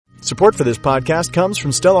Support for this podcast comes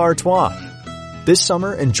from Stella Artois. This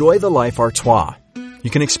summer, enjoy the life Artois. You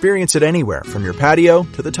can experience it anywhere, from your patio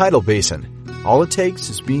to the tidal basin. All it takes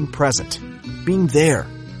is being present, being there,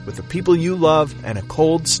 with the people you love and a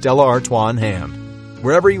cold Stella Artois in hand.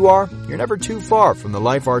 Wherever you are, you're never too far from the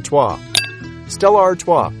life Artois. Stella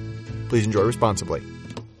Artois. Please enjoy responsibly.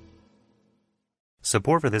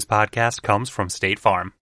 Support for this podcast comes from State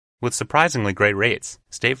Farm. With surprisingly great rates,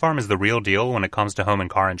 State Farm is the real deal when it comes to home and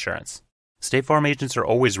car insurance. State Farm agents are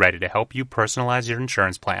always ready to help you personalize your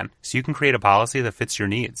insurance plan so you can create a policy that fits your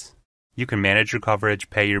needs. You can manage your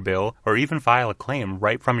coverage, pay your bill, or even file a claim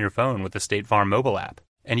right from your phone with the State Farm mobile app.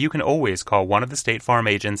 And you can always call one of the State Farm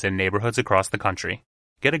agents in neighborhoods across the country.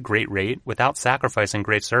 Get a great rate without sacrificing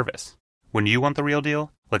great service. When you want the real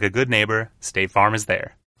deal, like a good neighbor, State Farm is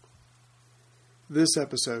there. This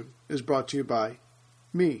episode is brought to you by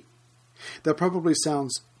me. That probably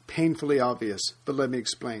sounds painfully obvious, but let me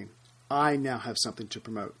explain. I now have something to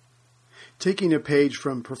promote. Taking a page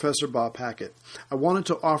from Professor Bob Hackett, I wanted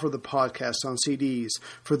to offer the podcast on CDs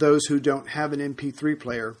for those who don't have an MP3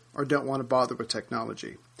 player or don't want to bother with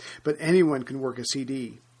technology. But anyone can work a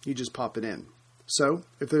CD. You just pop it in. So,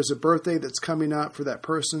 if there's a birthday that's coming up for that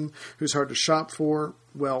person who's hard to shop for,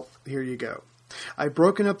 well, here you go. I've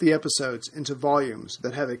broken up the episodes into volumes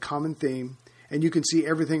that have a common theme, and you can see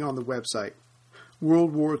everything on the website,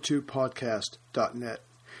 worldwar2podcast.net.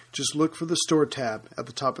 Just look for the store tab at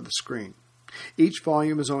the top of the screen. Each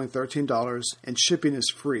volume is only $13, and shipping is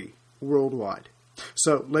free worldwide.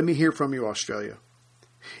 So let me hear from you, Australia.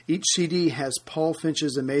 Each CD has Paul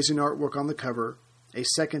Finch's amazing artwork on the cover, a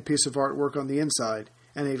second piece of artwork on the inside,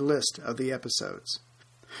 and a list of the episodes.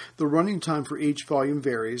 The running time for each volume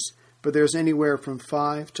varies, but there's anywhere from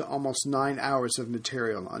 5 to almost 9 hours of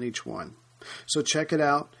material on each one. So check it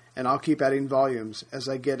out, and I'll keep adding volumes as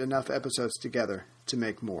I get enough episodes together to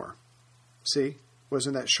make more. See?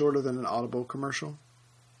 Wasn't that shorter than an Audible commercial?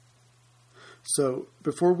 So,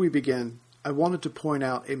 before we begin, I wanted to point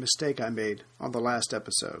out a mistake I made on the last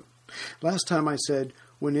episode. Last time I said,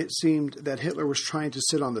 when it seemed that Hitler was trying to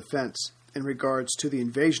sit on the fence in regards to the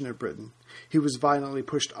invasion of Britain, he was violently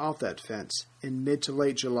pushed off that fence in mid to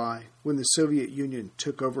late July when the Soviet Union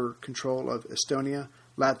took over control of Estonia,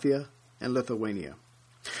 Latvia, and Lithuania.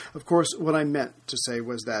 Of course, what I meant to say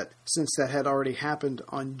was that since that had already happened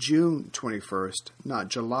on June 21st, not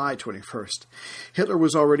July 21st, Hitler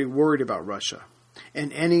was already worried about Russia,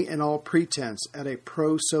 and any and all pretense at a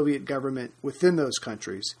pro-Soviet government within those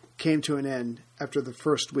countries came to an end after the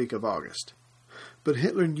first week of August. But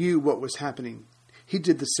Hitler knew what was happening. He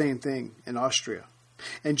did the same thing in Austria.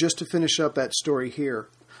 And just to finish up that story here,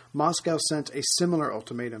 Moscow sent a similar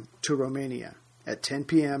ultimatum to Romania at 10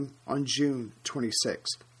 p.m. on June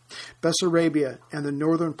 26th. Bessarabia and the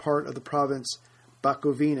northern part of the province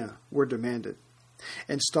Bukovina were demanded,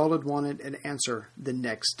 and Stalin wanted an answer the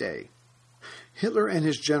next day. Hitler and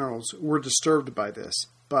his generals were disturbed by this,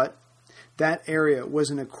 but that area was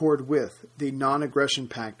in accord with the non-aggression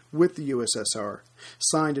pact with the USSR,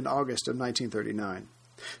 signed in August of 1939.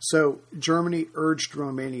 So Germany urged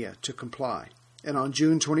Romania to comply, and on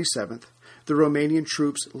June 27th, the Romanian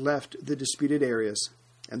troops left the disputed areas,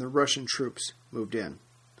 and the Russian troops moved in.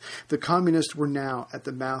 The communists were now at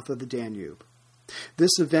the mouth of the Danube.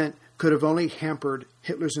 This event could have only hampered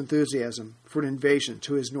Hitler's enthusiasm for an invasion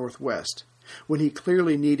to his northwest, when he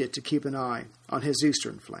clearly needed to keep an eye on his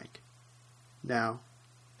eastern flank. Now,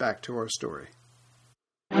 back to our story.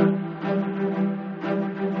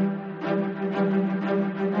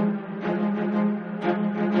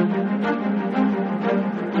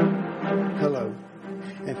 Hello,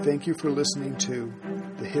 and thank you for listening to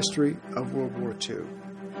The History of World War II,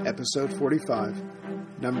 Episode 45,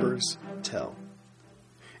 Numbers Tell.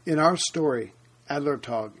 In our story,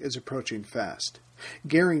 Adlertag is approaching fast.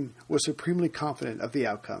 Goering was supremely confident of the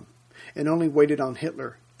outcome, and only waited on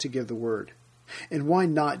Hitler to give the word. And why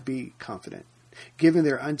not be confident, given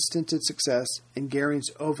their unstinted success and Goering's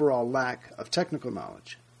overall lack of technical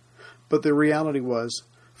knowledge? But the reality was,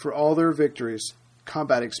 for all their victories,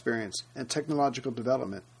 combat experience, and technological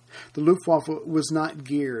development, the Luftwaffe was not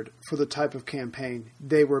geared for the type of campaign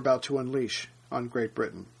they were about to unleash on Great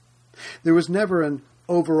Britain. There was never an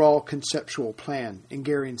overall conceptual plan in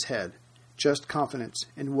Goering's head, just confidence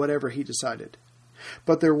in whatever he decided.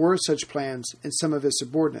 But there were such plans in some of his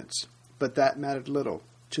subordinates, but that mattered little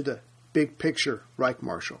to the big picture Reich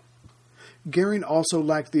Marshal. Goering also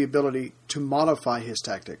lacked the ability to modify his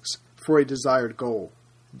tactics for a desired goal.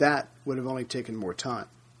 That would have only taken more time.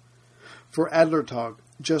 For Adlertag,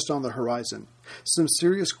 just on the horizon, some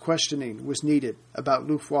serious questioning was needed about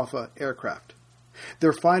Luftwaffe aircraft.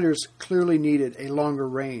 Their fighters clearly needed a longer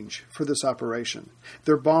range for this operation.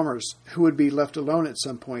 Their bombers, who would be left alone at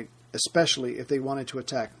some point, especially if they wanted to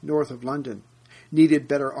attack north of London, needed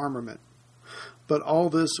better armament. But all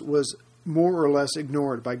this was more or less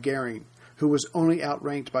ignored by Goering, who was only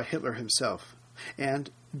outranked by Hitler himself, and,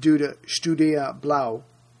 due to Studie Blau,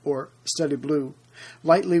 or Study Blue,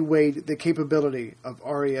 lightly weighed the capability of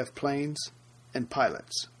RAF planes and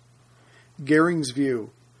pilots. Goering's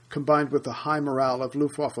view, combined with the high morale of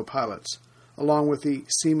Luftwaffe pilots, along with the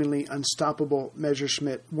seemingly unstoppable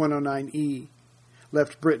Messerschmitt 109E,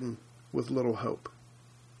 left Britain with little hope.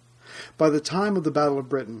 By the time of the Battle of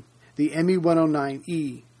Britain, the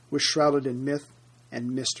Me-109E was shrouded in myth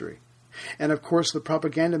and mystery, and of course the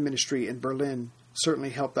propaganda ministry in Berlin certainly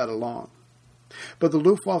helped that along. But the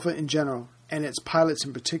Luftwaffe in general, and its pilots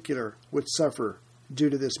in particular, would suffer due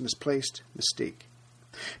to this misplaced mystique.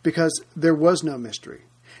 Because there was no mystery.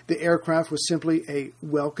 The aircraft was simply a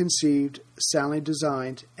well-conceived, soundly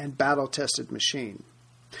designed, and battle-tested machine.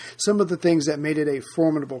 Some of the things that made it a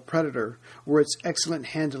formidable predator were its excellent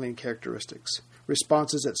handling characteristics,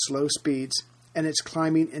 responses at slow speeds, and its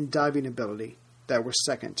climbing and diving ability that were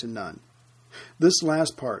second to none. This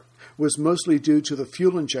last part was mostly due to the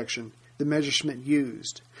fuel injection the Messerschmitt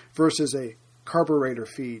used versus a carburetor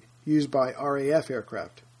feed used by RAF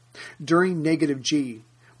aircraft. During negative G,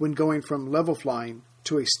 when going from level flying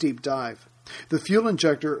to a steep dive, the fuel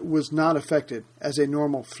injector was not affected as a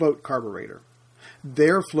normal float carburetor.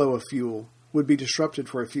 Their flow of fuel would be disrupted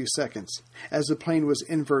for a few seconds as the plane was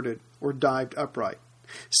inverted or dived upright.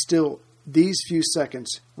 Still, these few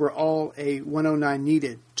seconds were all a 109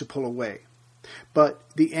 needed to pull away. But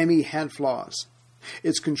the ME had flaws.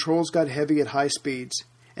 Its controls got heavy at high speeds,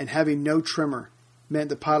 and having no trimmer meant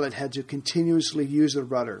the pilot had to continuously use the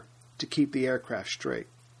rudder to keep the aircraft straight.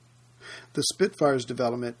 The Spitfire's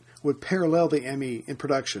development would parallel the ME in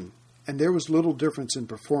production, and there was little difference in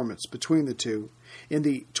performance between the two in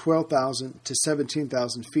the 12,000 to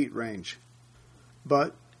 17,000 feet range.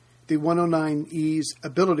 But the 109E's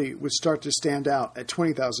ability would start to stand out at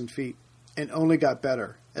 20,000 feet and only got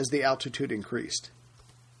better as the altitude increased.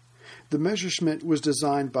 The Messerschmitt was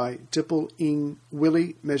designed by Dippel-Ing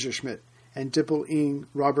Willy Messerschmitt and Dippel-Ing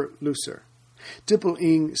Robert Lusser.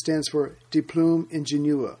 Dippel-Ing stands for Diplom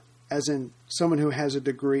Ingenieur, as in someone who has a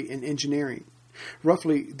degree in engineering,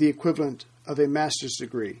 roughly the equivalent of a master's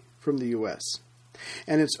degree from the U.S.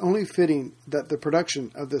 And it's only fitting that the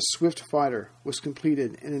production of this swift fighter was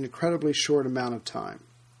completed in an incredibly short amount of time.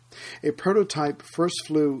 A prototype first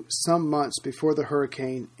flew some months before the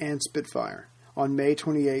Hurricane and Spitfire on May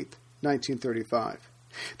 28, 1935.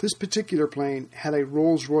 This particular plane had a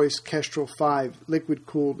Rolls-Royce Kestrel 5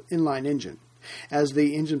 liquid-cooled inline engine. As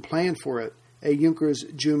the engine planned for it, a Junkers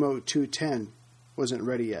Jumo 210 wasn't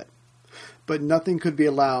ready yet. But nothing could be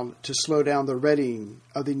allowed to slow down the readying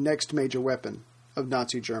of the next major weapon of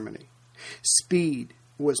Nazi Germany. Speed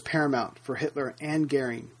was paramount for Hitler and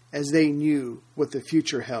Goering, as they knew what the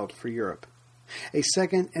future held for Europe. A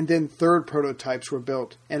second and then third prototypes were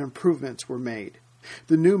built and improvements were made.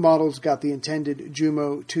 The new models got the intended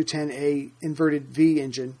Jumo 210A inverted V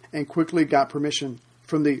engine and quickly got permission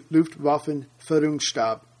from the Luftwaffe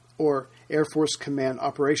Führungsstab, or Air Force Command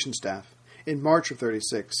Operations Staff, in March of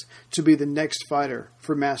 1936 to be the next fighter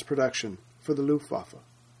for mass production for the Luftwaffe.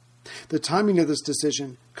 The timing of this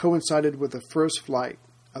decision coincided with the first flight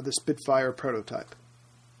of the Spitfire prototype.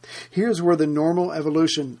 Here's where the normal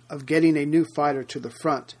evolution of getting a new fighter to the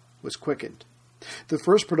front was quickened. The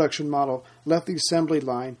first production model left the assembly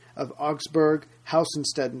line of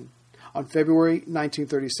Augsburg-Hausenstetten on February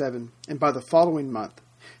 1937, and by the following month,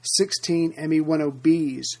 16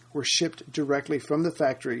 Me-10Bs were shipped directly from the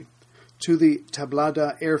factory to the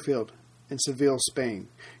Tablada airfield in Seville, Spain,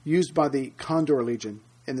 used by the Condor Legion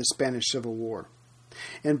in the Spanish Civil War.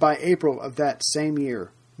 And by April of that same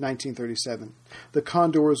year, 1937, the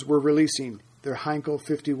Condors were releasing their Heinkel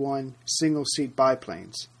 51 single-seat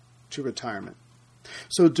biplanes to retirement.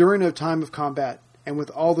 So during a time of combat, and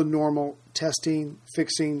with all the normal testing,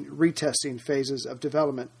 fixing, retesting phases of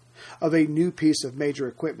development of a new piece of major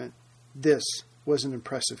equipment, this was an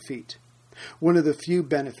impressive feat, one of the few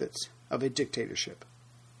benefits of a dictatorship.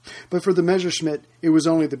 But for the Messerschmitt, it was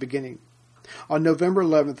only the beginning. On November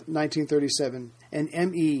 11, 1937, an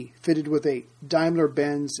ME fitted with a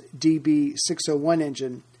Daimler-Benz DB601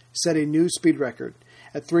 engine set a new speed record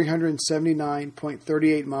at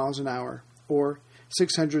 379.38 miles an hour, or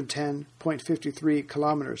 610.53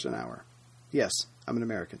 kilometers an hour. Yes, I'm an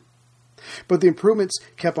American. But the improvements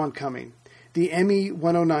kept on coming. The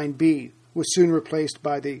ME-109B was soon replaced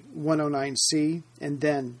by the 109C and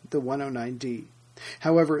then the 109D.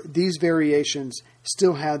 However, these variations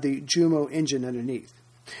still had the Jumo engine underneath.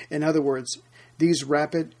 In other words, these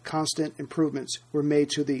rapid, constant improvements were made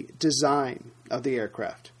to the design of the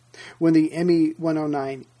aircraft. When the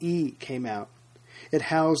ME-109E came out, it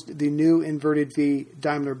housed the new inverted V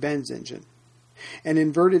Daimler-Benz engine. An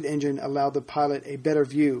inverted engine allowed the pilot a better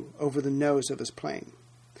view over the nose of his plane.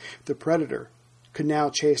 The Predator could now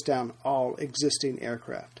chase down all existing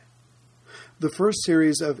aircraft. The first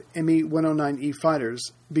series of ME-109E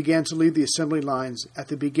fighters began to leave the assembly lines at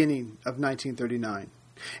the beginning of 1939,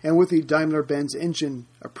 and with the Daimler-Benz engine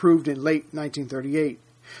approved in late 1938,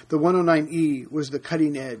 the 109E was the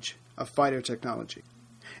cutting edge of fighter technology.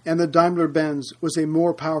 And the Daimler-Benz was a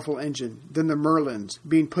more powerful engine than the Merlins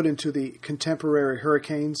being put into the contemporary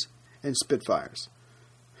Hurricanes and Spitfires.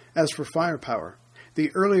 As for firepower,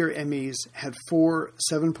 the earlier MEs had four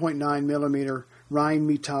 7.9mm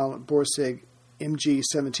Rheinmetall Borsig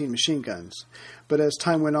MG-17 machine guns, but as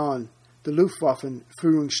time went on, the Luftwaffe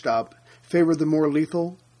Führungsstab favored the more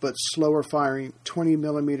lethal but slower-firing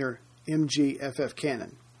 20mm MG-FF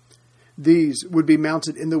cannon. These would be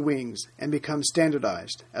mounted in the wings and become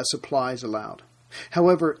standardized as supplies allowed.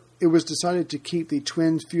 However, it was decided to keep the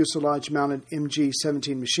twin fuselage-mounted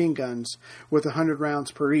MG-17 machine guns with 100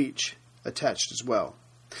 rounds per each attached as well.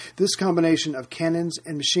 This combination of cannons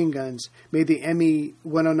and machine guns made the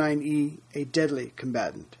ME-109E a deadly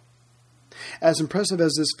combatant. As impressive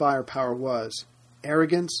as this firepower was,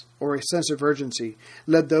 arrogance or a sense of urgency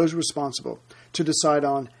led those responsible to decide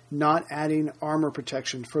on not adding armor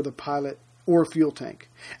protection for the pilot or fuel tank,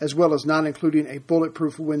 as well as not including a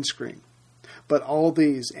bulletproof windscreen. But all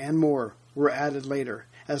these and more were added later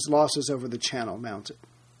as losses over the channel mounted.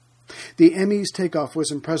 The ME's takeoff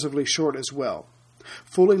was impressively short as well.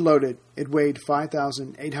 Fully loaded, it weighed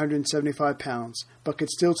 5,875 pounds, but could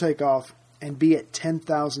still take off and be at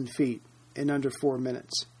 10,000 feet in under 4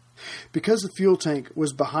 minutes. Because the fuel tank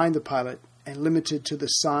was behind the pilot and limited to the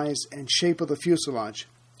size and shape of the fuselage,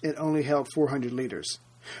 it only held 400 liters,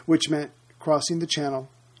 which meant crossing the channel,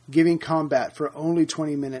 giving combat for only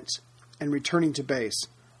 20 minutes, and returning to base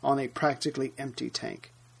on a practically empty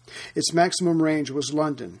tank. Its maximum range was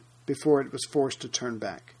London before it was forced to turn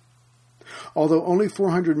back. Although only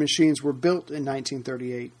 400 machines were built in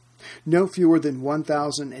 1938, no fewer than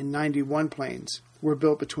 1,091 planes were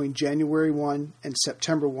built between January 1 and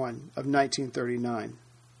September 1 of 1939.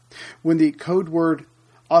 When the code word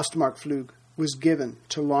Ostmarkflug was given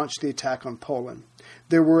to launch the attack on Poland,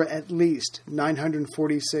 there were at least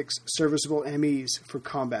 946 serviceable MEs for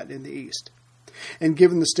combat in the East. And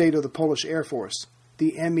given the state of the Polish Air Force,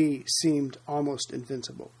 the ME seemed almost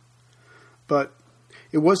invincible. But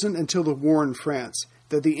it wasn't until the war in France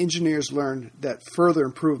that the engineers learned that further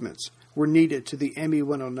improvements were needed to the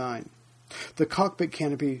ME-109. The cockpit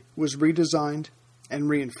canopy was redesigned and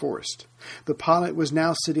reinforced. The pilot was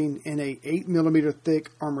now sitting in a 8mm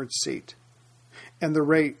thick armored seat, and the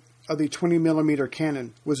rate of the 20mm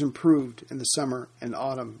cannon was improved in the summer and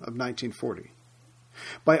autumn of 1940.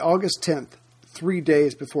 By August 10th, 3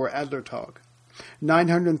 days before Adlertag,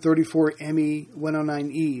 934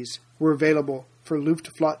 ME-109Es were available for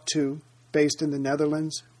Luftwaffe 2, based in the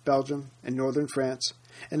Netherlands, Belgium, and northern France,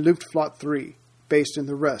 and Luftwaffe 3, based in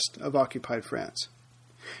the rest of occupied France.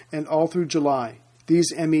 And all through July,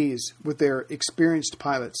 these MEs, with their experienced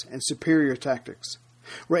pilots and superior tactics,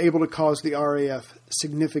 were able to cause the RAF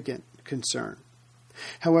significant concern.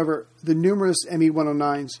 However, the numerous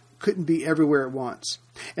ME-109s couldn't be everywhere at once,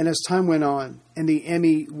 and as time went on and the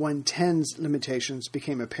ME-110's limitations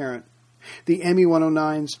became apparent, the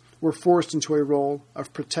ME-109s were forced into a role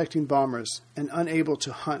of protecting bombers and unable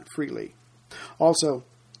to hunt freely. Also,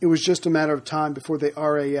 it was just a matter of time before the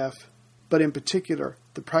RAF, but in particular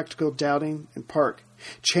the Practical Dowding and Park,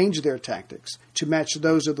 changed their tactics to match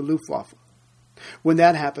those of the Luftwaffe. When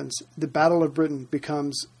that happens, the Battle of Britain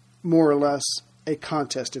becomes more or less a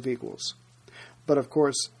contest of equals. But of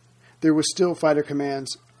course, there were still fighter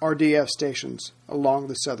commands, RDF stations along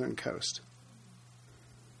the southern coast.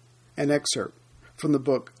 An excerpt from the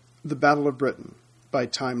book The Battle of Britain by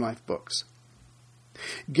Time Life Books.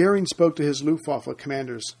 Goering spoke to his Luftwaffe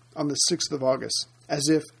commanders on the 6th of August as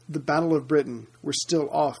if the Battle of Britain were still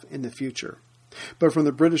off in the future. But from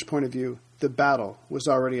the British point of view, the battle was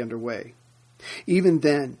already underway. Even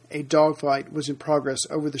then, a dogfight was in progress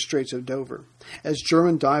over the Straits of Dover, as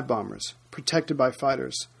German dive bombers, protected by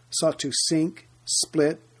fighters, sought to sink,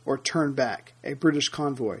 split, or turn back a British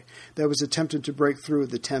convoy that was attempting to break through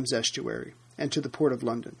the Thames estuary and to the port of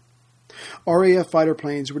London. RAF fighter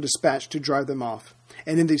planes were dispatched to drive them off,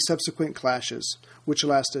 and in the subsequent clashes, which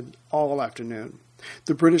lasted all afternoon,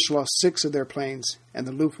 the British lost 6 of their planes and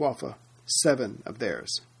the Luftwaffe 7 of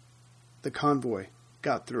theirs. The convoy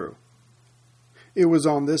got through. It was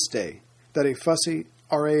on this day that a fussy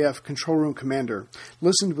RAF control room commander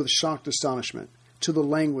listened with shocked astonishment to the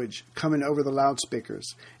language coming over the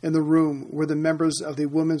loudspeakers in the room where the members of the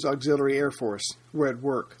Women's Auxiliary Air Force were at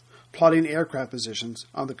work, plotting aircraft positions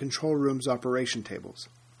on the control room's operation tables.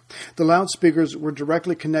 The loudspeakers were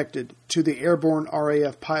directly connected to the airborne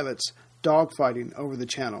RAF pilots dogfighting over the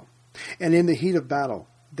channel, and in the heat of battle,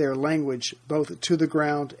 their language, both to the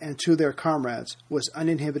ground and to their comrades, was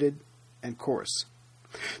uninhibited and coarse.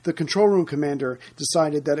 The control room commander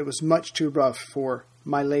decided that it was much too rough for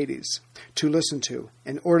 "my ladies" to listen to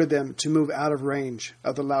and ordered them to move out of range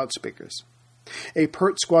of the loudspeakers. A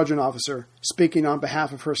pert squadron officer, speaking on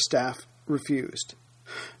behalf of her staff, refused.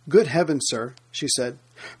 "Good heavens, sir," she said,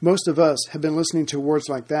 "most of us have been listening to words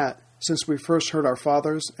like that since we first heard our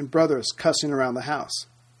fathers and brothers cussing around the house.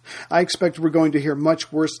 I expect we're going to hear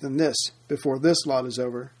much worse than this before this lot is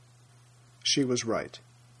over." She was right.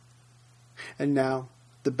 And now,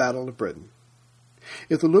 the Battle of Britain.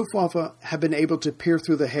 If the Luftwaffe had been able to peer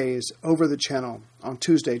through the haze over the channel on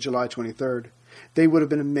Tuesday, July 23rd, they would have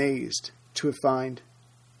been amazed to find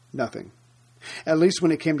nothing, at least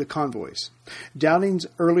when it came to convoys. Downing's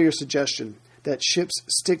earlier suggestion that ships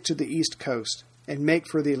stick to the east coast and make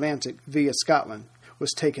for the Atlantic via Scotland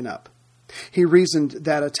was taken up. He reasoned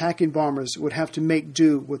that attacking bombers would have to make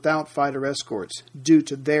do without fighter escorts due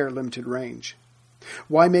to their limited range.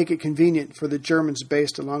 Why make it convenient for the Germans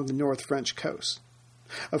based along the North French coast?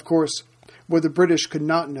 Of course, what the British could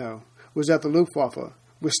not know was that the Luftwaffe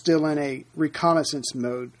was still in a reconnaissance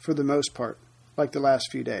mode for the most part, like the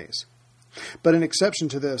last few days. But an exception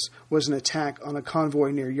to this was an attack on a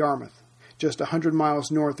convoy near Yarmouth, just 100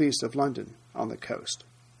 miles northeast of London, on the coast.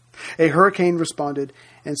 A hurricane responded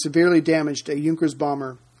and severely damaged a Junkers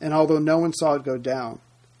bomber, and although no one saw it go down,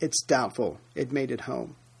 it's doubtful it made it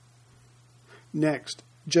home. Next,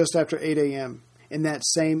 just after 8 a.m., in that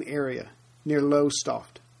same area, near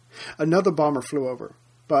Lowestoft, another bomber flew over,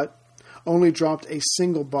 but only dropped a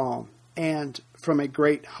single bomb, and from a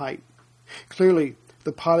great height. Clearly,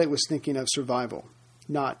 the pilot was thinking of survival,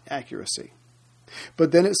 not accuracy.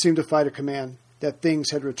 But then it seemed to fighter command that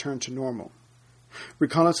things had returned to normal.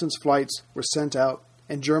 Reconnaissance flights were sent out,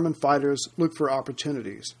 and German fighters looked for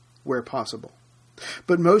opportunities, where possible.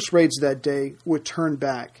 But most raids that day would turn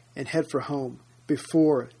back and head for home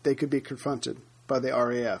before they could be confronted by the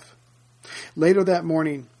RAF. Later that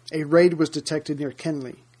morning, a raid was detected near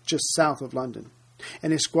Kenley, just south of London,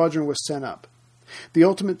 and a squadron was sent up. The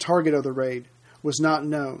ultimate target of the raid was not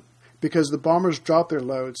known because the bombers dropped their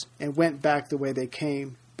loads and went back the way they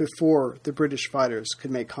came before the British fighters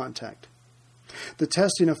could make contact. The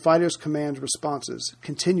testing of fighters' command responses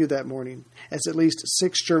continued that morning as at least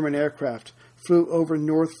 6 German aircraft flew over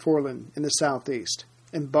North Foreland in the southeast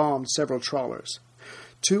and bombed several trawlers.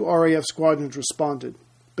 2 RAF squadrons responded,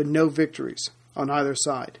 but no victories on either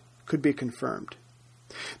side could be confirmed.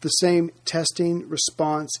 The same testing,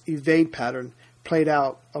 response, evade pattern played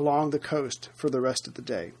out along the coast for the rest of the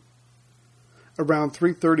day. Around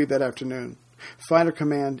 3:30 that afternoon, Fighter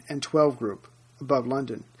Command and 12 Group, above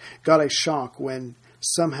London, got a shock when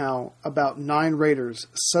somehow about 9 raiders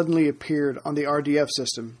suddenly appeared on the RDF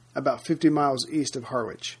system about 50 miles east of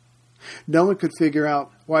Harwich. No one could figure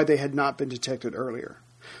out why they had not been detected earlier.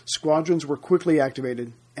 Squadrons were quickly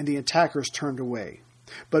activated and the attackers turned away.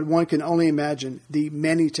 But one can only imagine the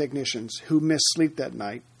many technicians who missed sleep that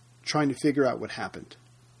night trying to figure out what happened.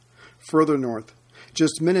 Further north,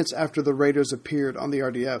 just minutes after the raiders appeared on the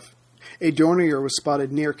RDF, a Dornier was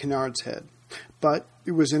spotted near Kennard's Head, but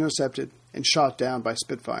it was intercepted and shot down by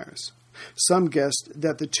Spitfires. Some guessed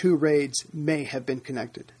that the 2 raids may have been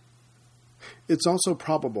connected. It's also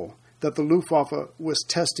probable that the Luftwaffe was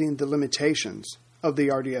testing the limitations of the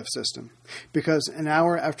RDF system, because an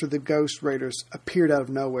hour after the Ghost Raiders appeared out of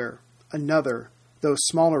nowhere, another, though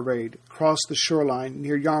smaller raid crossed the shoreline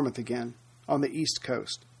near Yarmouth again, on the east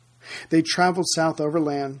coast. They traveled south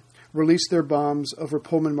overland, released their bombs over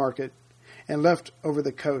Pullman Market, and left over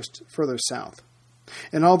the coast further south.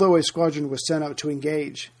 And although a squadron was sent out to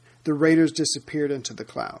engage, the raiders disappeared into the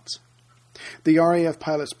clouds. The RAF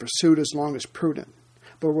pilots pursued as long as prudent,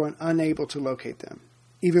 but were unable to locate them,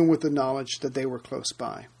 even with the knowledge that they were close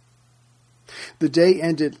by. The day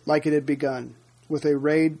ended like it had begun, with a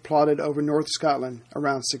raid plotted over North Scotland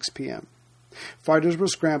around 6 p.m. Fighters were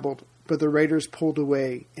scrambled, but the raiders pulled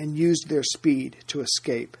away and used their speed to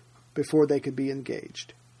escape before they could be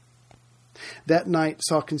engaged. That night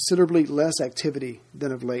saw considerably less activity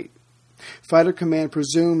than of late. Fighter Command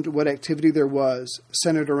presumed what activity there was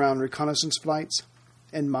centered around reconnaissance flights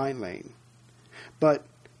and mine laying. But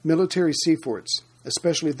Military sea forts,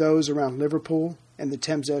 especially those around Liverpool and the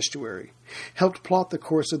Thames estuary, helped plot the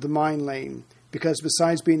course of the mine lane because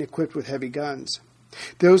besides being equipped with heavy guns,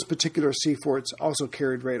 those particular sea forts also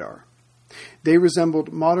carried radar. They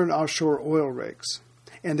resembled modern offshore oil rigs,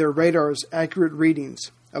 and their radar's accurate readings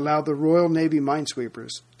allowed the Royal Navy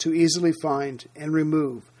minesweepers to easily find and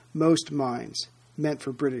remove most mines meant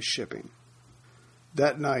for British shipping.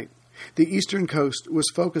 That night, the eastern coast was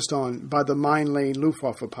focused on by the mine lane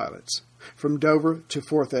Luftwaffe pilots, from Dover to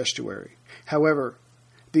Forth Estuary. However,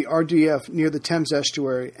 the RDF near the Thames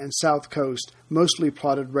estuary and south coast mostly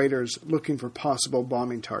plotted raiders looking for possible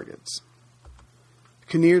bombing targets.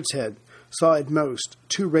 Kinnaird Head saw at most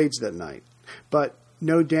 2 raids that night, but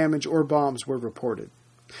no damage or bombs were reported.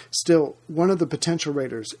 Still, one of the potential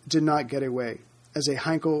raiders did not get away, as a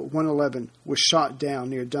Heinkel 111 was shot down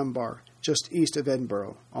near Dunbar, just east of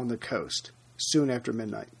Edinburgh, on the coast, soon after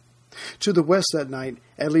midnight. To the west that night,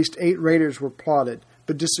 at least 8 raiders were plotted,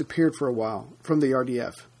 but disappeared for a while from the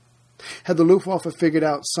RDF. Had the Luftwaffe figured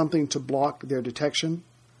out something to block their detection?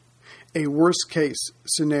 A worst-case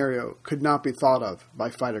scenario could not be thought of by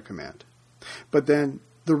Fighter Command. But then,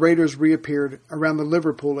 the raiders reappeared around the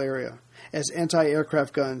Liverpool area as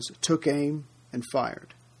anti-aircraft guns took aim and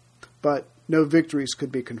fired. But no victories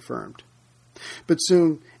could be confirmed. But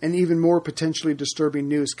soon, an even more potentially disturbing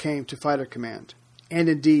news came to Fighter Command, and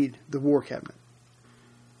indeed the War Cabinet.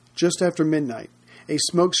 Just after midnight, a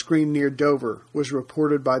smoke screen near Dover was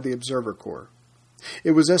reported by the Observer Corps.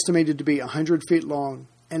 It was estimated to be 100 feet long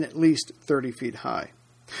and at least 30 feet high.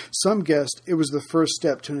 Some guessed it was the first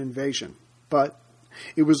step to an invasion, but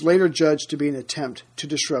it was later judged to be an attempt to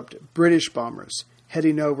disrupt British bombers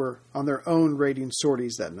heading over on their own raiding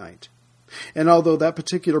sorties that night. And although that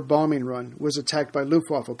particular bombing run was attacked by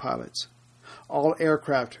Luftwaffe pilots, all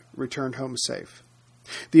aircraft returned home safe.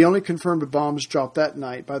 The only confirmed bombs dropped that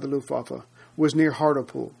night by the Luftwaffe was near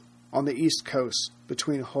Hartlepool, on the east coast,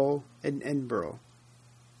 between Hull and Edinburgh.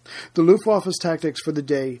 The Luftwaffe's tactics for the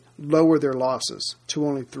day lowered their losses to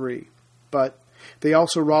only 3, but they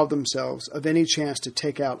also robbed themselves of any chance to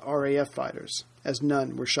take out RAF fighters, as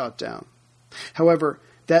none were shot down. However,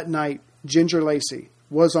 that night, Ginger Lacey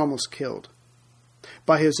was almost killed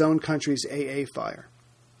by his own country's AA fire.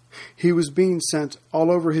 He was being sent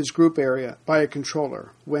all over his group area by a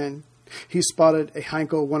controller when he spotted a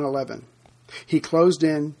Heinkel 111. He closed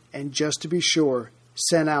in and, just to be sure,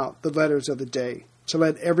 sent out the letters of the day to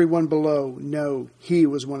let everyone below know he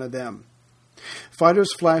was one of them.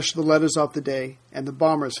 Fighters flashed the letters of the day, and the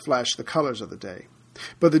bombers flashed the colors of the day.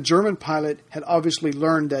 But the German pilot had obviously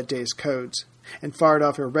learned that day's codes and fired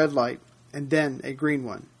off a red light and then a green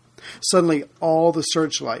one. Suddenly, all the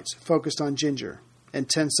searchlights focused on Ginger, and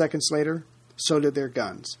 10 seconds later, so did their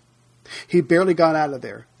guns. He barely got out of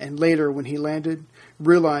there, and later, when he landed,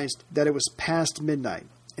 realized that it was past midnight,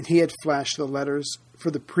 and he had flashed the letters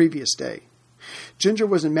for the previous day. Ginger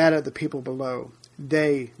wasn't mad at the people below.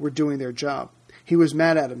 They were doing their job. He was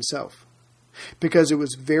mad at himself, because it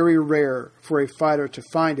was very rare for a fighter to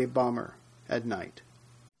find a bomber at night.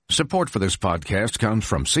 Support for this podcast comes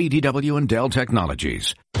from CDW and Dell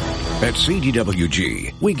Technologies. At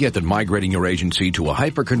CDWG, we get that migrating your agency to a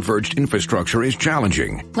hyper-converged infrastructure is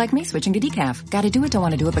challenging. Like me switching to decaf. Gotta do it, don't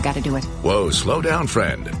want to do it, but gotta do it. Whoa, slow down,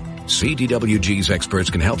 friend. CDWG's experts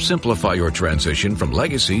can help simplify your transition from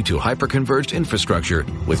legacy to hyper-converged infrastructure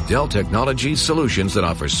with Dell Technologies solutions that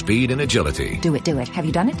offer speed and agility. Do it, do it. Have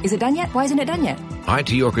you done it? Is it done yet? Why isn't it done yet?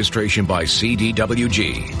 IT orchestration by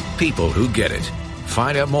CDWG. People who get it.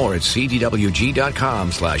 Find out more at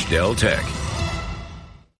cdwg.com/Dell Tech.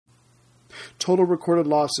 Total recorded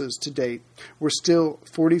losses to date were still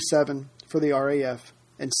 47 for the RAF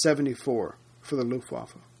and 74 for the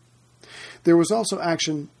Luftwaffe. There was also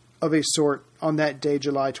action of a sort on that day,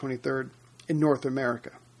 July 23rd, in North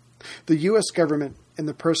America. The U.S. government, in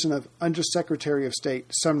the person of Undersecretary of State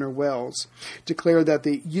Sumner Welles, declared that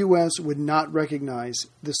the U.S. would not recognize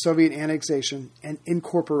the Soviet annexation and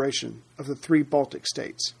incorporation of the 3 Baltic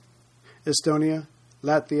states, Estonia,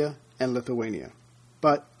 Latvia, and Lithuania.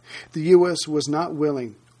 But the U.S. was not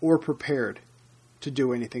willing or prepared to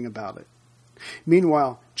do anything about it.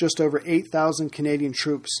 Meanwhile, just over 8,000 Canadian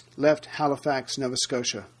troops left Halifax, Nova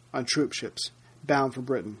Scotia, on troop ships bound for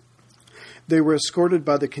Britain. They were escorted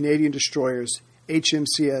by the Canadian destroyers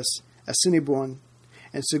HMCS Assiniboine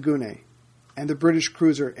and Saguenay, and the British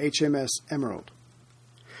cruiser HMS Emerald.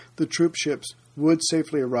 The troop ships would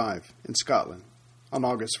safely arrive in Scotland on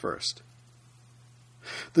August 1st.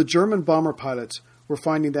 The German bomber pilots were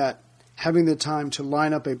finding that having the time to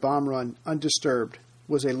line up a bomb run undisturbed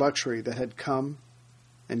was a luxury that had come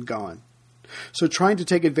and gone. So trying to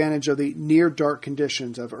take advantage of the near-dark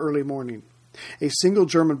conditions of early morning, a single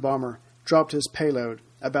German bomber dropped his payload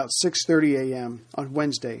about 6:30 a.m. on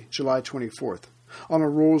Wednesday, July 24th, on a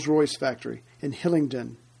Rolls-Royce factory in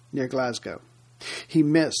Hillingdon, near Glasgow. He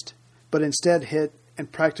missed, but instead hit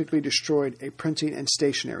and practically destroyed a printing and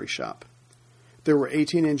stationery shop. There were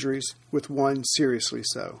 18 injuries, with one seriously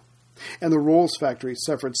so, and the Rolls factory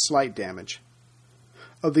suffered slight damage.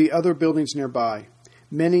 Of the other buildings nearby,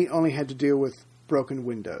 many only had to deal with broken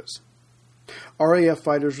windows. RAF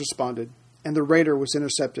fighters responded, and the raider was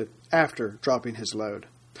intercepted after dropping his load.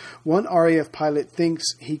 One RAF pilot thinks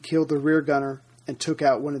he killed the rear gunner and took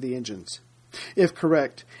out one of the engines. If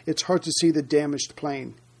correct, it's hard to see the damaged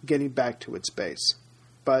plane getting back to its base.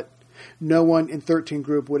 But no one in 13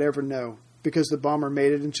 Group would ever know, because the bomber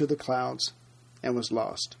made it into the clouds and was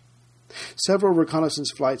lost. Several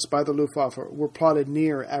reconnaissance flights by the Luftwaffe were plotted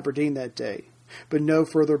near Aberdeen that day, but no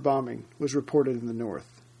further bombing was reported in the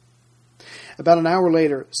north. About an hour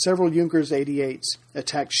later, several Junkers 88s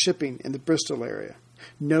attacked shipping in the Bristol area.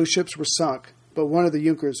 No ships were sunk, but one of the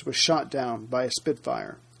Junkers was shot down by a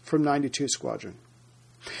Spitfire from 92 Squadron.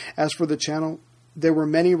 As for the Channel, there were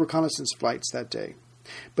many reconnaissance flights that day,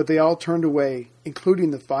 but they all turned away,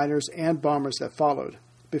 including the fighters and bombers that followed,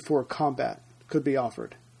 before combat could be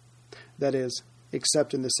offered. That is,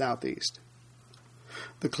 except in the southeast.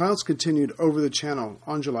 The clouds continued over the Channel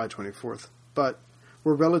on July 24th, but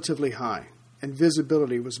were relatively high, and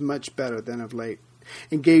visibility was much better than of late,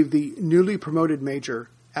 and gave the newly promoted Major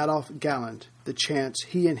Adolf Galland the chance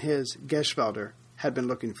he and his Geschwader had been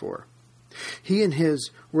looking for. He and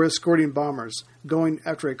his were escorting bombers going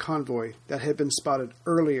after a convoy that had been spotted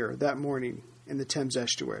earlier that morning in the Thames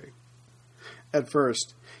estuary. At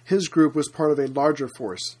first, his group was part of a larger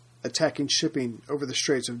force attacking shipping over the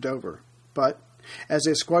Straits of Dover, but as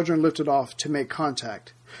a squadron lifted off to make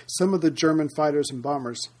contact, some of the German fighters and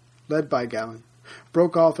bombers, led by Galland,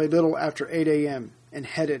 broke off a little after 8 a.m. and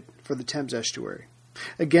headed for the Thames estuary.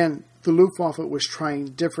 Again, the Luftwaffe was trying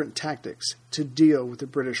different tactics to deal with the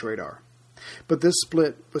British radar. But this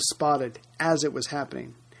split was spotted as it was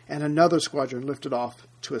happening, and another squadron lifted off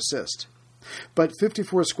to assist. But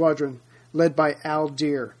 54th Squadron, led by Al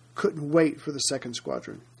Deer, couldn't wait for the 2nd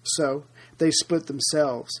Squadron, so they split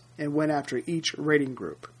themselves and went after each raiding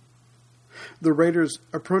group. The raiders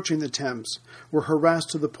approaching the Thames were harassed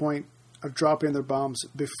to the point of dropping their bombs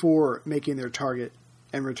before making their target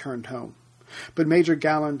and returned home. But Major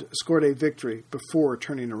Galland scored a victory before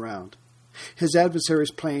turning around. His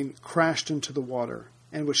adversary's plane crashed into the water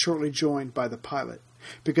and was shortly joined by the pilot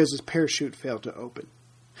because his parachute failed to open.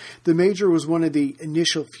 The Major was one of the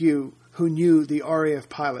initial few who knew the RAF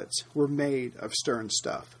pilots were made of stern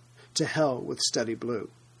stuff. To hell with steady blue.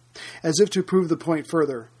 As if to prove the point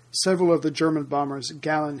further, several of the German bombers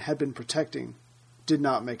Galland had been protecting did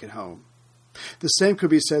not make it home. The same could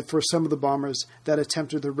be said for some of the bombers that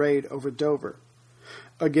attempted the raid over Dover.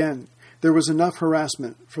 Again, there was enough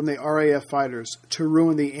harassment from the RAF fighters to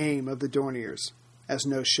ruin the aim of the Dorniers, as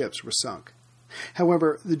no ships were sunk.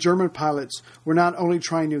 However, the German pilots were not only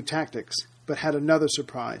trying new tactics, but had another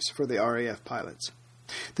surprise for the RAF pilots.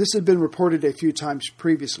 This had been reported a few times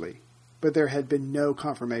previously, but there had been no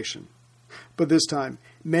confirmation. But this time,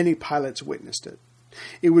 many pilots witnessed it.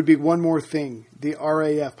 It would be one more thing the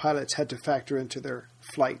RAF pilots had to factor into their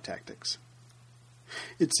flight tactics.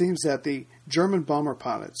 It seems that the German bomber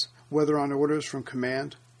pilots, whether on orders from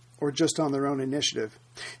command or just on their own initiative,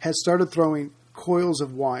 had started throwing coils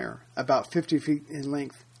of wire about 50 feet in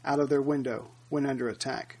length out of their window when under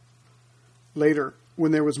attack. Later,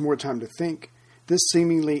 when there was more time to think, this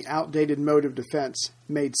seemingly outdated mode of defense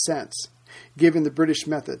made sense, given the British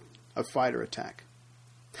method of fighter attack.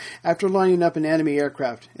 After lining up an enemy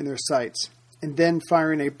aircraft in their sights, and then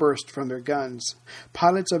firing a burst from their guns,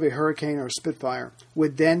 pilots of a Hurricane or Spitfire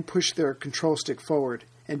would then push their control stick forward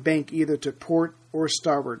and bank either to port or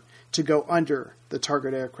starboard to go under the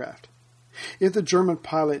target aircraft. If the German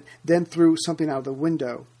pilot then threw something out of the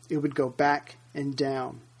window, it would go back and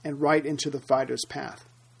down and right into the fighter's path.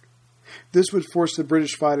 This would force the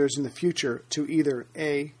British fighters in the future to either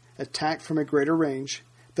A. attack from a greater range,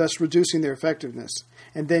 thus reducing their effectiveness,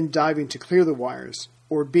 and then diving to clear the wires,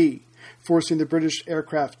 or B. forcing the British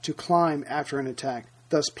aircraft to climb after an attack,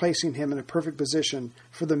 thus placing him in a perfect position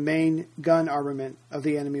for the main gun armament of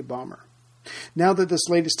the enemy bomber. Now that this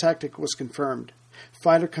latest tactic was confirmed,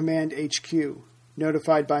 Fighter Command HQ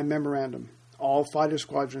notified by memorandum all fighter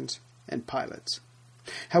squadrons and pilots.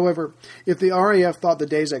 However, if the RAF thought the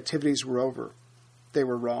day's activities were over, they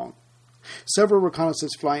were wrong. Several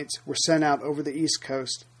reconnaissance flights were sent out over the East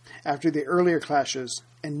Coast after the earlier clashes,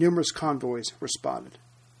 and numerous convoys were spotted.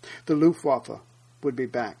 The Luftwaffe would be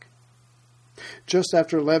back. Just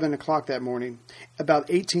after 11 o'clock that morning, about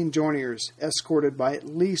 18 Dorniers, escorted by at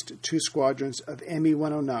least 2 squadrons of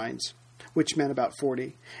ME-109s, which meant about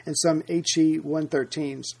 40, and some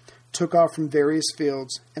HE-113s, took off from various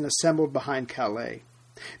fields and assembled behind Calais.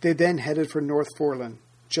 They then headed for North Foreland,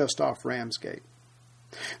 just off Ramsgate.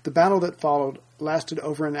 The battle that followed lasted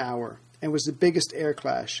over an hour and was the biggest air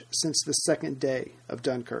clash since the second day of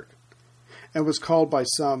Dunkirk, and was called by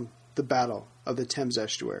some the Battle of the Thames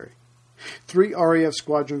Estuary. 3 RAF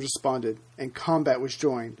squadrons responded, and combat was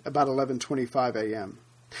joined about 11:25 a.m.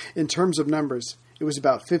 In terms of numbers, it was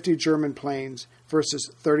about 50 German planes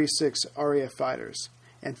versus 36 RAF fighters,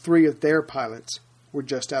 and 3 of their pilots were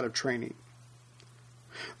just out of training.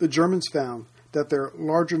 The Germans found that their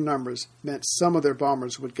larger numbers meant some of their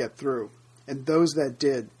bombers would get through, and those that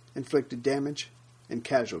did inflicted damage and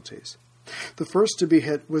casualties. The first to be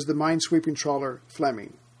hit was the minesweeping trawler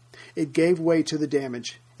Fleming. It gave way to the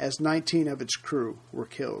damage as 19 of its crew were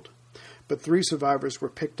killed, but 3 survivors were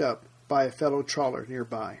picked up by a fellow trawler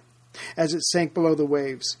nearby. As it sank below the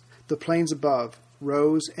waves, the planes above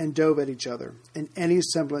rose and dove at each other, and any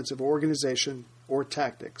semblance of organization or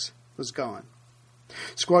tactics was gone.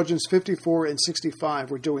 Squadrons 54 and 65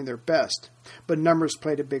 were doing their best, but numbers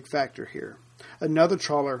played a big factor here. Another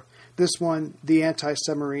trawler, this one the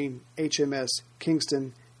anti-submarine HMS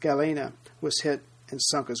Kingston Galena, was hit and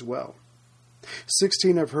sunk as well.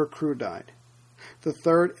 16 of her crew died. The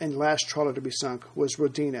third and last trawler to be sunk was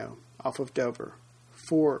Rodino, off of Dover.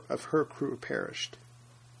 4 of her crew perished.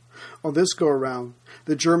 On this go-around,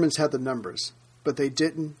 the Germans had the numbers, but they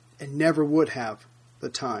didn't and never would have the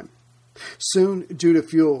time. Soon, due to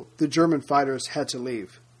fuel, the German fighters had to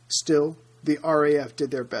leave. Still, the RAF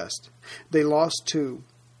did their best. They lost 2,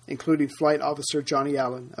 including Flight Officer Johnny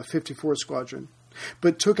Allen of 54 Squadron,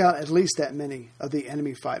 but took out at least that many of the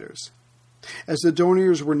enemy fighters. As the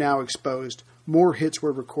Dorniers were now exposed, more hits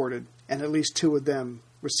were recorded, and at least 2 of them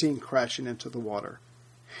were seen crashing into the water.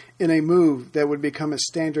 In a move that would become as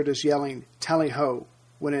standard as yelling, "Tally-ho,"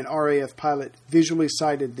 when an RAF pilot visually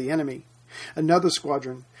sighted the enemy, another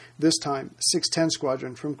squadron, this time 610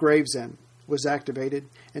 Squadron from Gravesend, was activated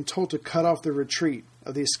and told to cut off the retreat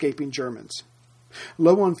of the escaping Germans.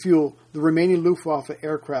 Low on fuel, the remaining Luftwaffe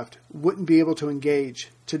aircraft wouldn't be able to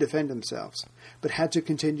engage to defend themselves, but had to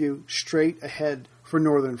continue straight ahead for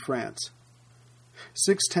northern France.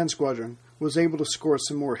 610 Squadron was able to score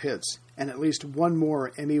some more hits, and at least 1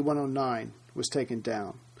 more ME-109 was taken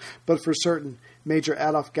down. But for certain, Major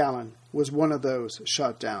Adolf Galland was one of those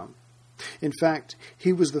shot down. In fact,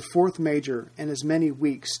 he was the 4th major in as many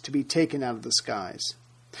weeks to be taken out of the skies.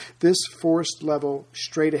 This forest-level,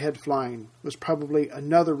 straight-ahead flying was probably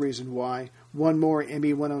another reason why 1 more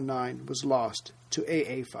ME-109 was lost to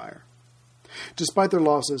AA fire. Despite their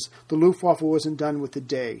losses, the Luftwaffe wasn't done with the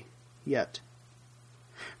day yet.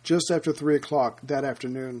 Just after 3 o'clock that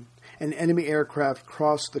afternoon, an enemy aircraft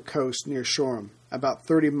crossed the coast near Shoreham, about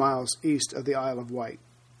 30 miles east of the Isle of Wight.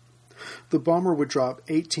 The bomber would drop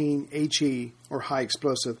 18 HE, or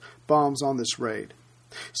high-explosive, bombs on this raid.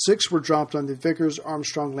 6 were dropped on the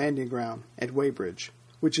Vickers-Armstrong landing ground at Weybridge,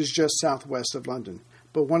 which is just southwest of London,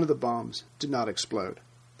 but one of the bombs did not explode.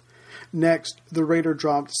 Next, the raider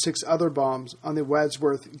dropped 6 other bombs on the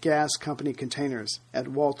Wadsworth Gas Company containers at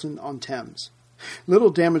Walton-on-Thames. Little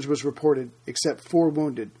damage was reported except 4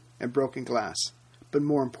 wounded and broken glass, but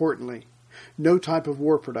more importantly, no type of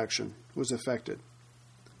war production was affected.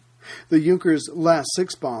 The Junkers' last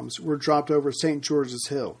 6 bombs were dropped over St. George's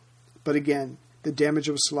Hill, but again, the damage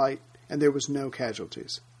was slight and there was no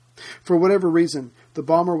casualties. For whatever reason, the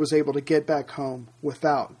bomber was able to get back home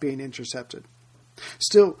without being intercepted.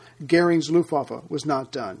 Still, Goering's Luftwaffe was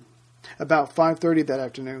not done. About 5:30 that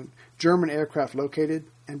afternoon, German aircraft located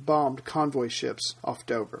and bombed convoy ships off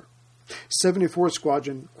Dover. 74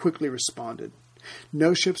 Squadron quickly responded.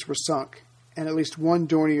 No ships were sunk, and at least 1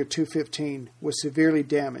 Dornier 215 was severely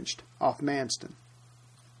damaged off Manston.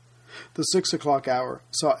 The 6 o'clock hour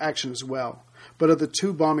saw action as well, but of the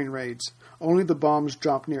 2 bombing raids, only the bombs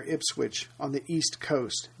dropped near Ipswich on the east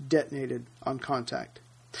coast detonated on contact.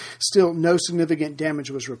 Still, no significant damage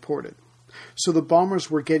was reported. So the bombers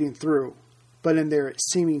were getting through, but in their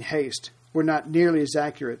seeming haste were not nearly as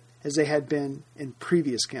accurate as they had been in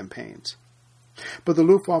previous campaigns. But the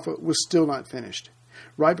Luftwaffe was still not finished.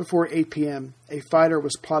 Right before 8 p.m., a fighter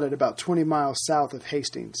was plotted about 20 miles south of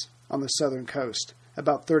Hastings on the southern coast,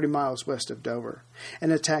 about 30 miles west of Dover,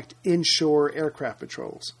 and attacked inshore aircraft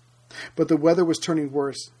patrols. But the weather was turning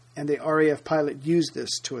worse, and the RAF pilot used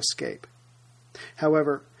this to escape.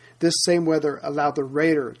 However, this same weather allowed the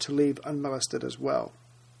raider to leave unmolested as well.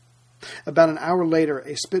 About an hour later,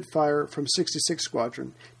 a Spitfire from 66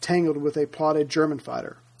 Squadron tangled with a plotted German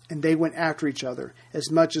fighter, and they went after each other as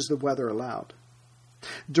much as the weather allowed.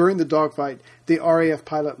 During the dogfight, the RAF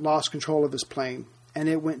pilot lost control of his plane, and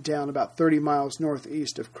it went down about 30 miles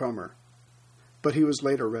northeast of Cromer. But he was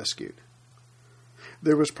later rescued.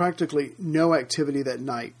 There was practically no activity that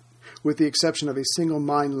night, with the exception of a single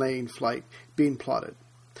mine-laying flight being plotted.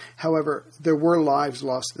 However, there were lives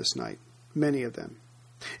lost this night, many of them,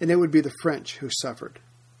 and it would be the French who suffered.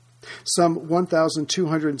 Some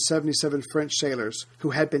 1,277 French sailors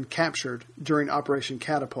who had been captured during Operation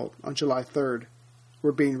Catapult on July 3rd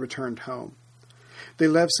were being returned home. They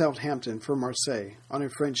left Southampton for Marseille on a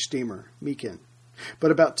French steamer, Mekin,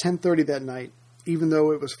 but about 10:30 that night, even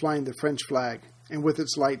though it was flying the French flag and with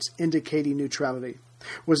its lights indicating neutrality,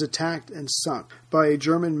 was attacked and sunk by a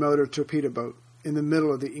German motor torpedo boat in the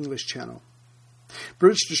middle of the English Channel.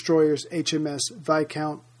 British destroyers HMS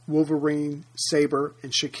Viscount, Wolverine, Sabre,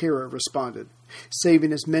 and Shakira responded,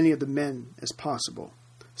 saving as many of the men as possible.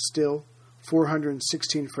 Still,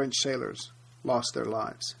 416 French sailors lost their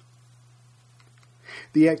lives.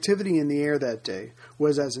 The activity in the air that day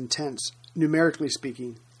was as intense, numerically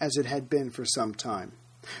speaking, as it had been for some time.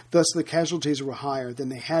 Thus the casualties were higher than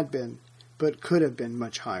they had been, but could have been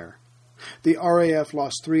much higher. The RAF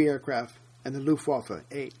lost 3 aircraft and the Luftwaffe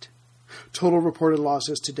 8. Total reported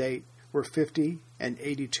losses to date were 50 and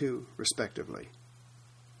 82, respectively.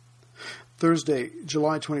 Thursday,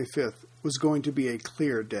 July 25th, was going to be a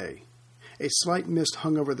clear day. A slight mist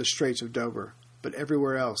hung over the Straits of Dover, but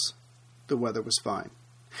everywhere else, the weather was fine,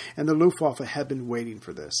 and the Luftwaffe had been waiting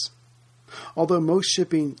for this. Although most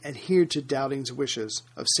shipping adhered to Dowding's wishes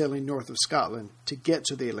of sailing north of Scotland to get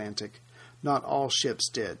to the Atlantic, not all ships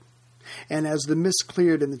did. And as the mist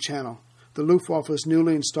cleared in the Channel, the Luftwaffe's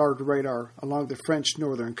newly installed radar along the French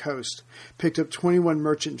northern coast picked up 21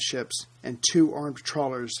 merchant ships and 2 armed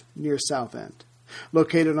trawlers near Southend,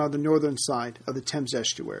 located on the northern side of the Thames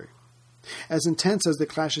estuary. As intense as the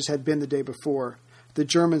clashes had been the day before, the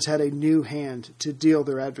Germans had a new hand to deal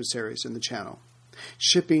their adversaries in the Channel.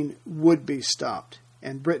 Shipping would be stopped,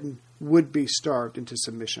 and Britain would be starved into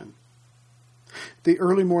submission. The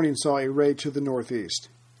early morning saw a raid to the northeast.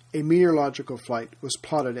 A meteorological flight was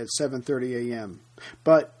plotted at 7:30 a.m.,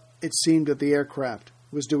 but it seemed that the aircraft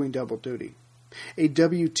was doing double duty. A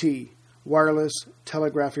WT, wireless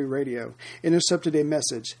telegraphy radio, intercepted a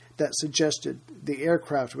message that suggested the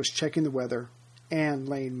aircraft was checking the weather and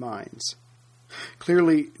laying mines.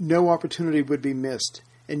 Clearly, no opportunity would be missed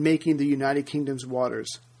in making the United Kingdom's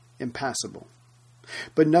waters impassable.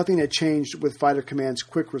 But nothing had changed with Fighter Command's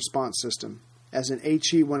quick response system, as an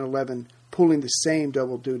HE-111 pulling the same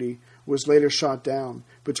double duty was later shot down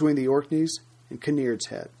between the Orkneys and Kinnaird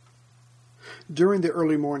Head. During the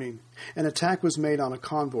early morning, an attack was made on a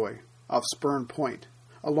convoy off Spurn Point,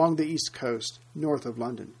 along the east coast, north of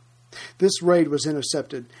London. This raid was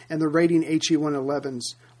intercepted, and the raiding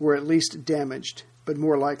HE-111s were at least damaged, but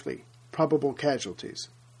more likely, probable casualties.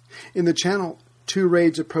 In the Channel, 2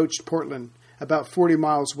 raids approached Portland, about 40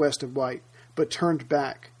 miles west of White, but turned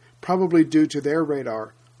back, probably due to their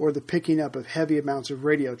radar or the picking up of heavy amounts of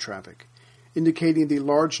radio traffic, indicating the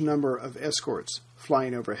large number of escorts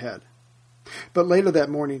flying overhead. But later that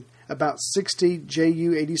morning, about 60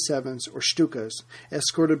 Ju-87s or Stukas,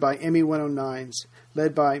 escorted by Me-109s,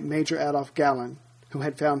 led by Major Adolf Gallen, who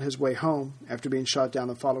had found his way home after being shot down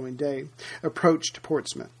the following day, approached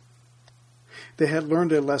Portsmouth. They had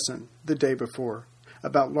learned a lesson the day before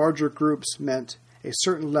about larger groups meant a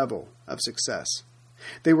certain level of success.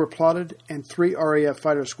 They were plotted, and 3 RAF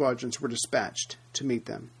fighter squadrons were dispatched to meet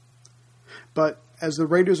them. But as the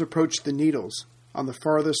raiders approached the Needles, on the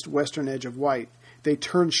farthest western edge of White, they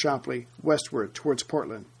turned sharply westward towards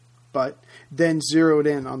Portland, but then zeroed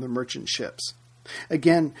in on the merchant ships.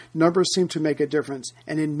 Again, numbers seemed to make a difference,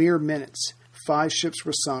 and in mere minutes, 5 ships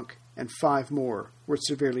were sunk and 5 more were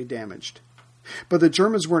severely damaged. But the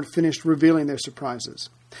Germans weren't finished revealing their surprises.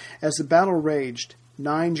 As the battle raged,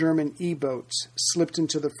 9 German E-boats slipped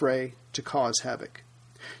into the fray to cause havoc.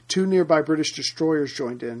 2 nearby British destroyers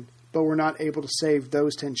joined in, but were not able to save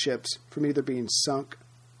those 10 ships from either being sunk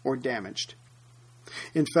or damaged.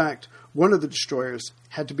 In fact, one of the destroyers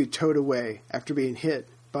had to be towed away after being hit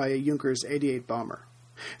by a Junkers 88 bomber.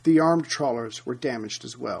 The armed trawlers were damaged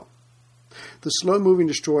as well. The slow-moving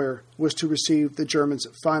destroyer was to receive the Germans'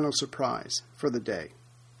 final surprise for the day.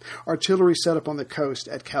 Artillery set up on the coast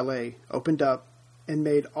at Calais opened up and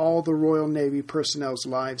made all the Royal Navy personnel's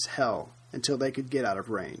lives hell until they could get out of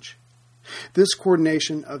range. This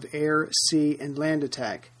coordination of air, sea, and land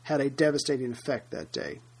attack had a devastating effect that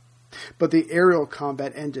day. But the aerial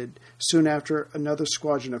combat ended soon after another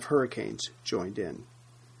squadron of Hurricanes joined in.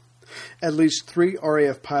 At least 3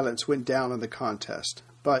 RAF pilots went down in the contest,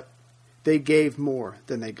 but they gave more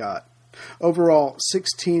than they got. Overall,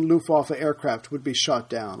 16 Luftwaffe aircraft would be shot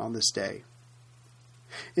down on this day.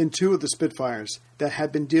 In 2 of the Spitfires that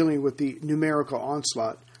had been dealing with the numerical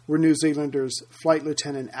onslaught were New Zealanders Flight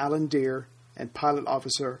Lieutenant Alan Deere and Pilot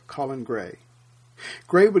Officer Colin Gray.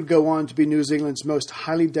 Gray would go on to be New Zealand's most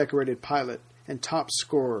highly decorated pilot and top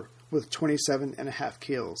scorer with 27.5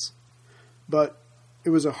 kills. But it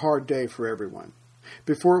was a hard day for everyone.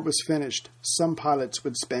 Before it was finished, some pilots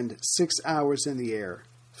would spend 6 hours in the air,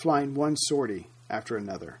 flying one sortie after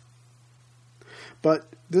another.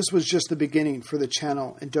 But this was just the beginning for the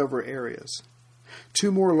Channel and Dover areas.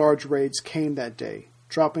 2 more large raids came that day,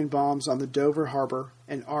 dropping bombs on the Dover Harbor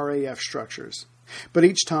and RAF structures. But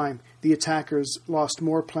each time, the attackers lost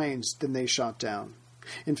more planes than they shot down.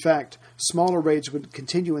 In fact, smaller raids would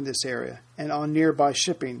continue in this area and on nearby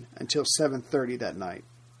shipping until 7:30 that night.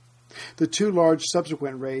 The 2 large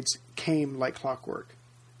subsequent raids came like clockwork.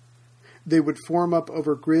 They would form up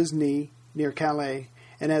over Grisny near Calais,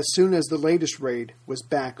 and as soon as the latest raid was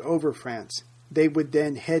back over France, they would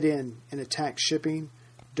then head in and attack shipping,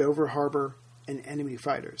 Dover Harbor, and enemy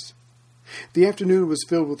fighters. The afternoon was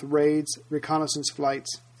filled with raids, reconnaissance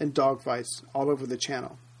flights, and dogfights all over the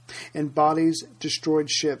Channel, and bodies, destroyed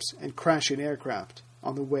ships, and crashing aircraft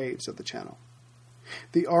on the waves of the Channel.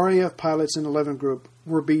 The RAF pilots in 11 Group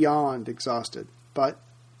were beyond exhausted, but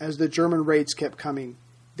as the German raids kept coming,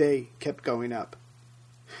 they kept going up.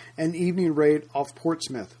 An evening raid off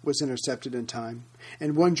Portsmouth was intercepted in time,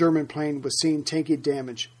 and 1 German plane was seen taking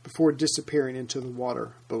damage before disappearing into the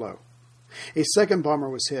water below. A second bomber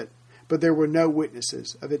was hit, but there were no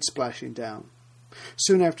witnesses of it splashing down.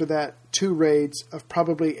 Soon after that, 2 raids of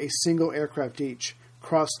probably a single aircraft each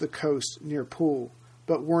crossed the coast near Poole,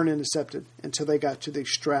 but weren't intercepted until they got to the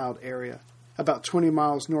Stroud area, about 20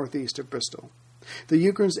 miles northeast of Bristol. The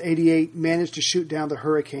Ukraine's 88 managed to shoot down the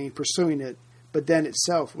Hurricane pursuing it, but then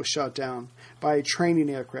itself was shot down by a training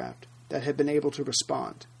aircraft that had been able to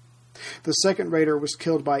respond. The second raider was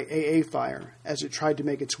killed by AA fire as it tried to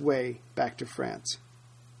make its way back to France.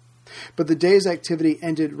 But the day's activity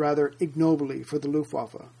ended rather ignobly for the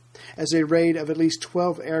Luftwaffe, as a raid of at least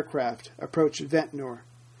 12 aircraft approached Ventnor,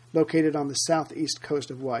 located on the southeast coast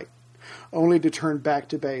of White, only to turn back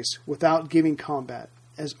to base without giving combat,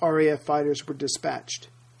 as RAF fighters were dispatched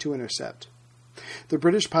to intercept. The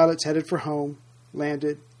British pilots headed for home,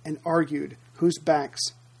 landed, and argued whose backs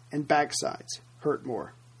and backsides hurt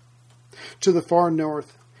more. To the far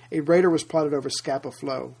north, a raider was plotted over Scapa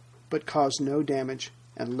Flow, but caused no damage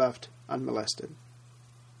and left unmolested.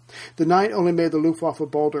 The night only made the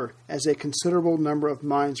Luftwaffe bolder as a considerable number of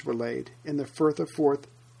mines were laid in the Firth of Forth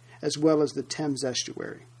as well as the Thames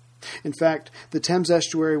estuary. In fact, the Thames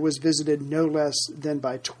estuary was visited no less than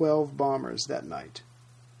by 12 bombers that night.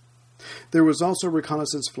 There was also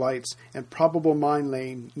reconnaissance flights and probable mine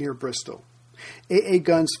laying near Bristol. AA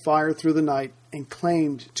guns fired through the night and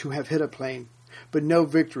claimed to have hit a plane, but no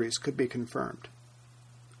victories could be confirmed.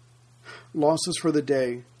 Losses for the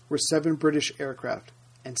day were 7 British aircraft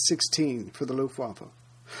and 16 for the Luftwaffe.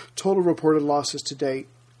 Total reported losses to date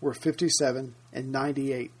were 57 and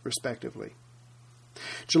 98, respectively.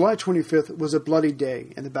 July 25th was a bloody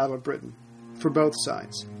day in the Battle of Britain for both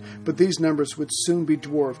sides, but these numbers would soon be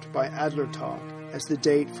dwarfed by Adlertag as the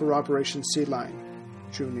date for Operation Sea Lion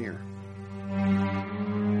drew near.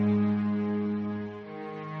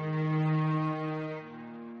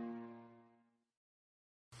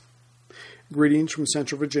 Greetings from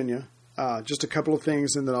Central Virginia. Just a couple of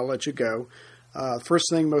things and then I'll let you go. First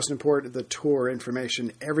thing, most important, the tour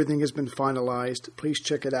information. Everything has been finalized. Please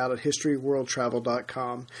check it out at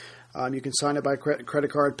historyworldtravel.com. You can sign up by credit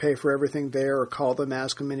card, pay for everything there, or call them,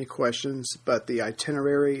 ask them any questions. But the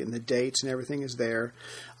itinerary and the dates and everything is there.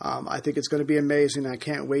 I think it's going to be amazing. I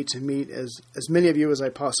can't wait to meet as many of you as I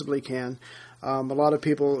possibly can. A lot of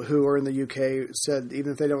people who are in the UK said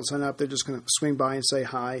even if they don't sign up, they're just going to swing by and say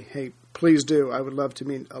hi. Hey, please do. I would love to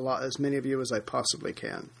meet as many of you as I possibly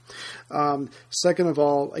can. Second of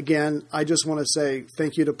all, again, I just want to say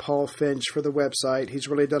thank you to Paul Finch for the website. He's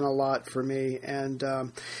really done a lot for me. And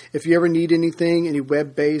if you ever need anything, any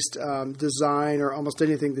web-based design or almost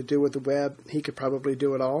anything to do with the web, he could probably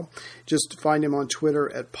do it all. Just find him on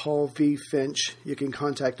Twitter at Paul V. Finch. You can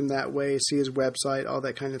contact him that way, see his website, all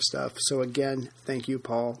that kind of stuff. So again, thank you,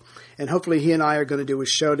 Paul. And hopefully he and I are going to do a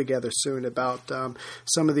show together soon about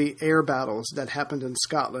some of the air battles that happened in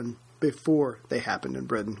Scotland before they happened in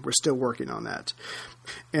Britain. We're still working on that.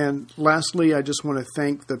 And lastly, I just want to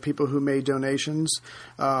thank the people who made donations.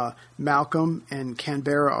 Malcolm in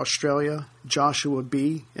Canberra, Australia, Joshua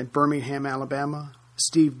B. in Birmingham, Alabama,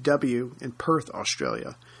 Steve W. in Perth,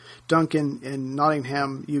 Australia, Duncan in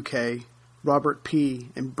Nottingham, UK, Robert P.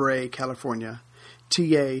 in Bray, California,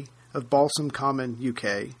 T.A. of Balsam Common,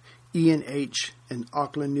 UK, Ian H. in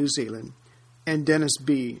Auckland, New Zealand, and Dennis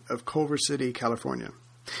B. of Culver City, California.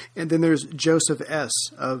 And then there's Joseph S.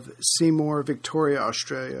 of Seymour, Victoria,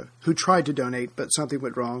 Australia, who tried to donate, but something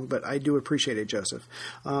went wrong. But I do appreciate it, Joseph.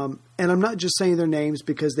 And I'm not just saying their names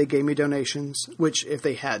because they gave me donations, which if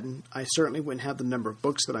they hadn't, I certainly wouldn't have the number of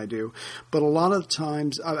books that I do. But a lot of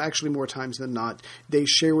times, actually more times than not, they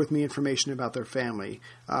share with me information about their family.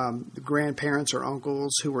 The grandparents or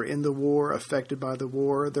uncles who were in the war, affected by the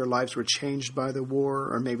war, their lives were changed by the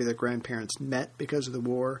war, or maybe their grandparents met because of the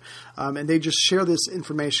war. And they just share this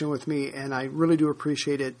information with me, and I really do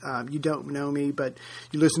appreciate it. You don't know me, but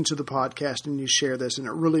you listen to the podcast and you share this, and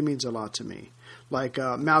it really means a lot to me. Like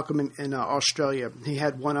Malcolm in Australia, he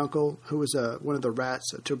had one uncle who was one of the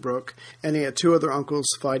rats at Tobruk, and he had two other uncles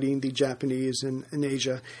fighting the Japanese in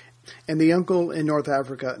Asia. And the uncle in North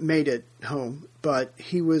Africa made it home, but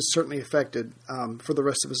he was certainly affected for the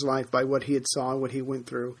rest of his life by what he had saw and what he went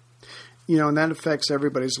through. You know, and that affects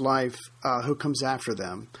everybody's life who comes after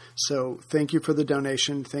them. So thank you for the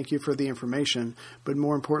donation. Thank you for the information. But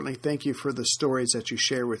more importantly, thank you for the stories that you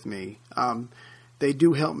share with me. They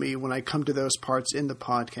do help me when I come to those parts in the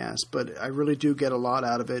podcast, but I really do get a lot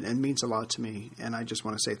out of it and it means a lot to me. And I just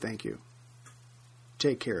want to say thank you.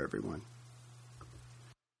 Take care, everyone.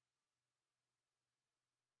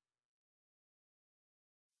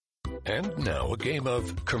 And now a game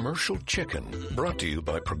of Commercial Chicken, brought to you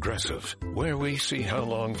by Progressive, where we see how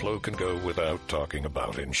long Flo can go without talking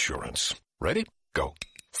about insurance. Ready? Go.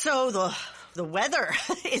 So the weather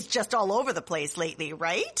is just all over the place lately,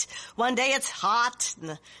 right? One day it's hot, and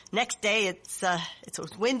the next day it's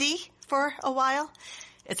windy for a while.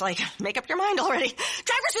 It's like, make up your mind already.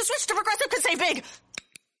 Drivers who switch to Progressive could save big.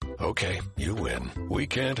 Okay, you win. We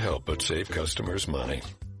can't help but save customers money.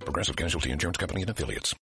 Progressive Casualty Insurance Company and Affiliates.